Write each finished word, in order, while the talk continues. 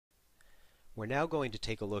We're now going to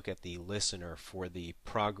take a look at the listener for the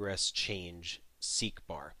progress change seek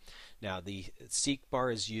bar. Now the seek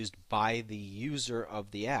bar is used by the user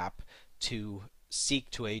of the app to seek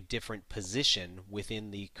to a different position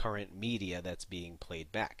within the current media that's being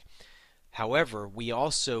played back. However, we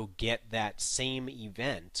also get that same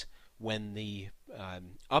event when the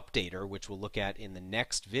updater, which we'll look at in the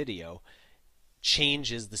next video,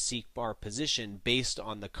 changes the seek bar position based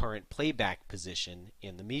on the current playback position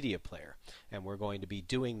in the media player. And we're going to be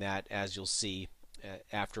doing that, as you'll see,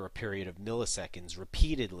 after a period of milliseconds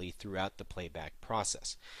repeatedly throughout the playback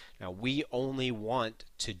process. Now, we only want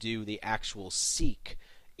to do the actual seek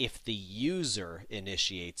if the user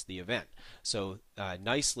initiates the event. So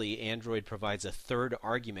nicely, Android provides a third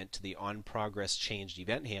argument to the onProgressChanged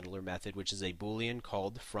event handler method, which is a Boolean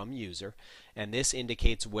called from user, and this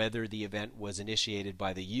indicates whether the event was initiated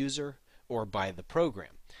by the user or by the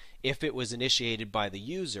program. If it was initiated by the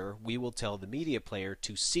user, we will tell the media player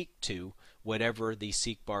to seek to whatever the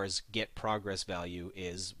seek bar's get progress value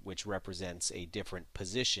is, which represents a different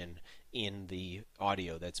position in the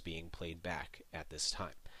audio that's being played back at this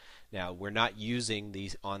time. Now, we're not using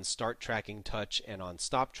the onStartTrackingTouch and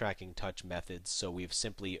onStopTrackingTouch methods, so we've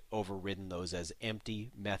simply overridden those as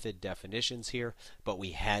empty method definitions here, but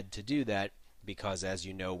we had to do that because, as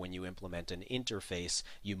you know, when you implement an interface,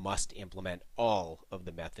 you must implement all of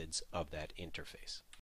the methods of that interface.